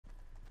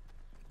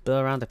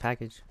Build around the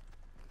package.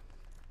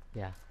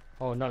 Yeah.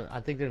 Oh no, I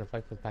think they're gonna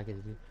fight for the package,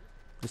 dude.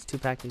 There's 2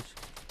 package.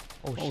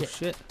 Oh, Oh shit.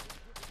 shit.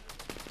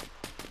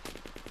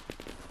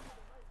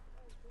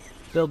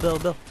 Build,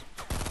 build, build.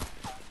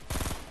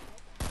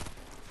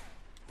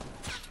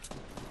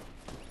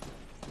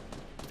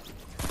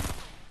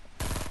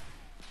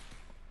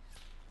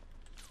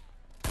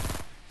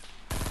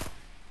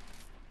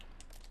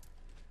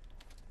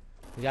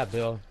 We got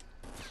Bill.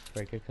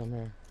 Breaker, come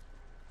here.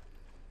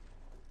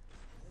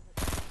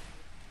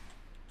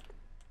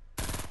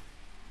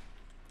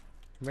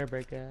 Come here,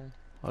 Breaker.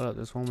 Hold up,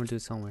 there's one more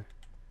dude somewhere.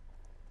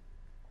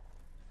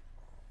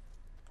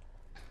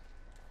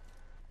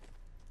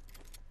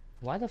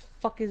 Why the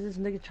fuck is this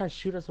nigga trying to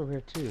shoot us over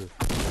here too?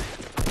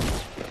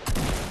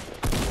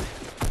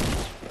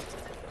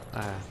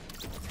 Ah.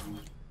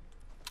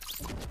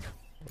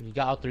 You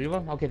got all 3 of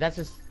them? Okay, that's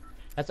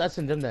us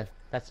and them then.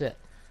 That's it.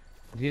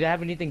 Do they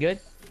have anything good?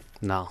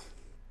 No.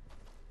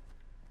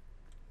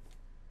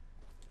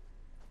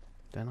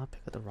 Did I not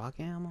pick up the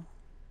rocket ammo?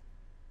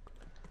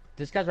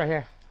 This guy's right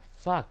here.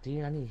 Fuck,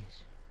 dude, I need.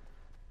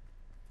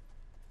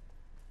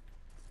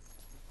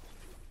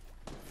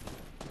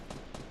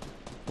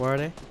 Where are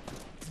they?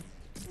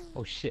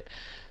 Oh shit.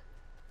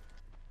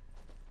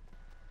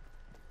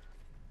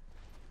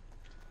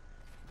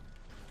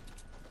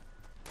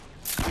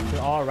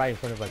 They're all right in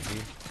front of us,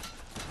 dude.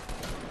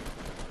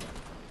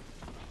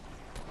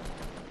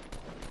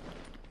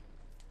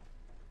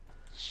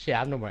 Shit, I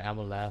have no more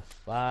ammo left.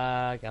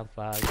 Fuck, I'm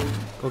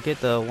fucked. Go get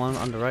the one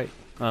on the right,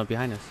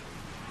 behind us.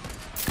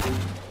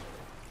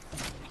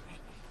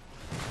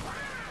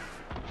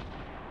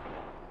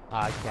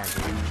 Ah, I can't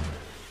do it.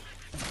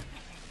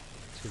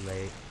 Too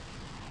late.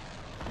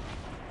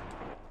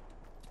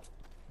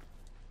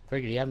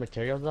 Frigga, do you have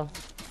materials though?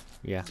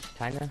 Yeah.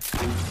 Kinda?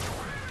 Oh,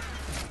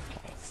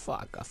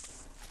 fuck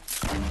off.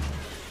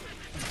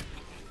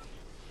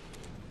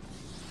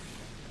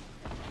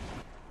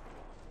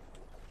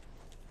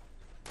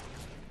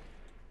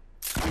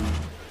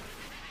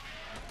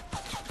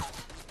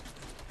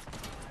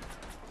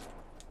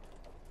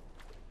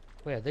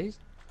 Wait, are these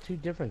 2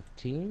 different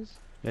teams?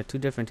 Yeah, 2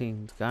 different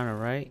teams. Guy on the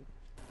right.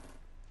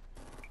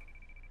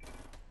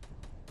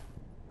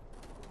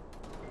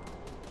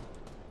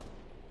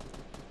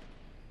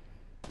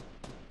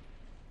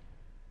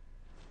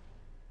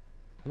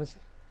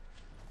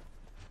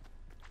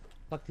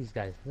 Fuck these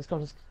guys. Let's go.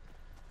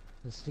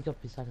 Let's sneak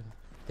up beside them.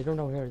 They don't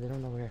know where. They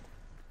don't know where.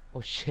 Oh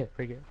shit,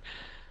 Frigga.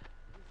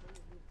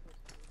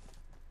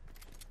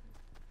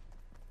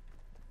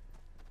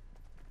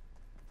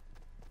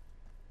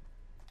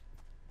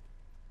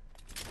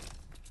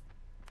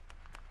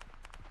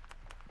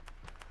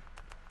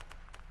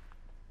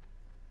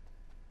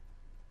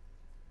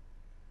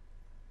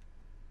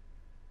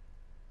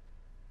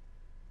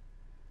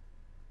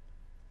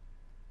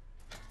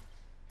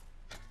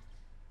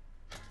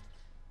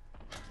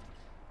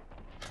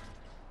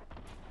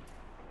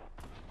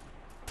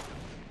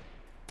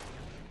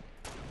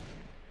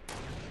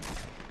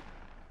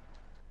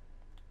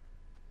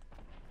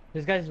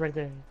 This guy's right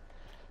there.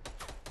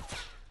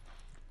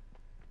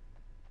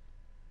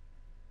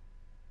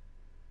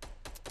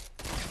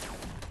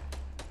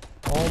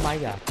 Oh my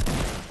god.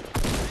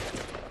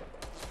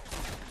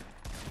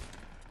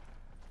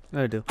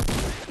 I do.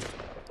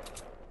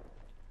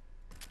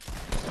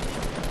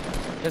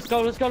 Let's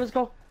go, let's go, let's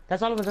go.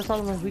 That's all of us, that's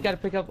all of us. We gotta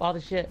pick up all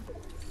the shit.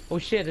 Oh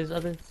shit, there's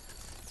other.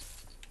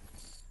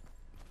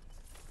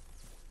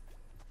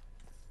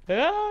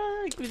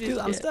 Ah, give me this Dude,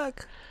 I'm shit.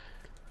 stuck.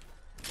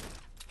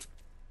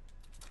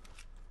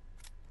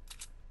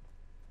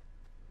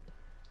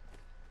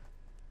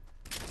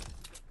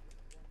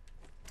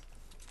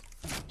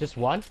 Just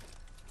one?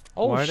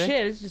 Oh Where are shit,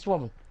 they? it's just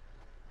one.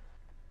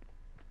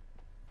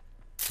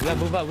 We gotta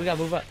move up, we gotta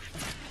move up.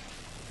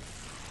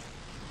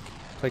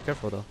 Play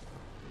careful though.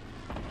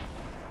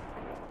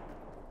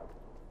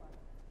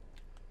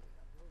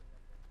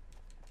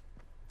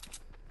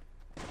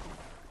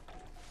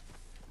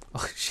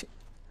 Oh shit.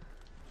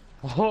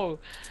 Oh,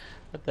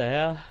 what the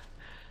hell?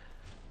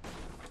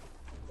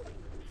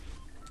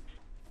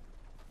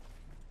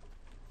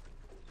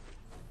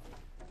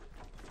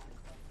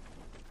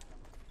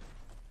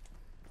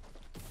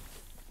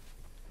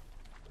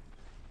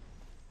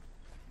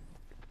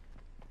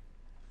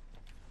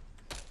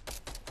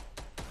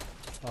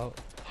 Oh.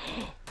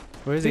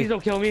 Where is Please he?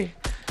 don't kill me.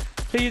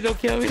 Please don't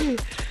kill me.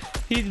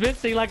 He's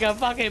missing like a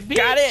fucking bitch.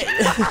 Got it!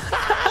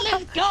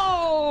 Let's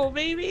go,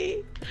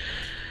 baby.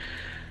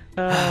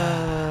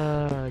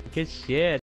 Good shit.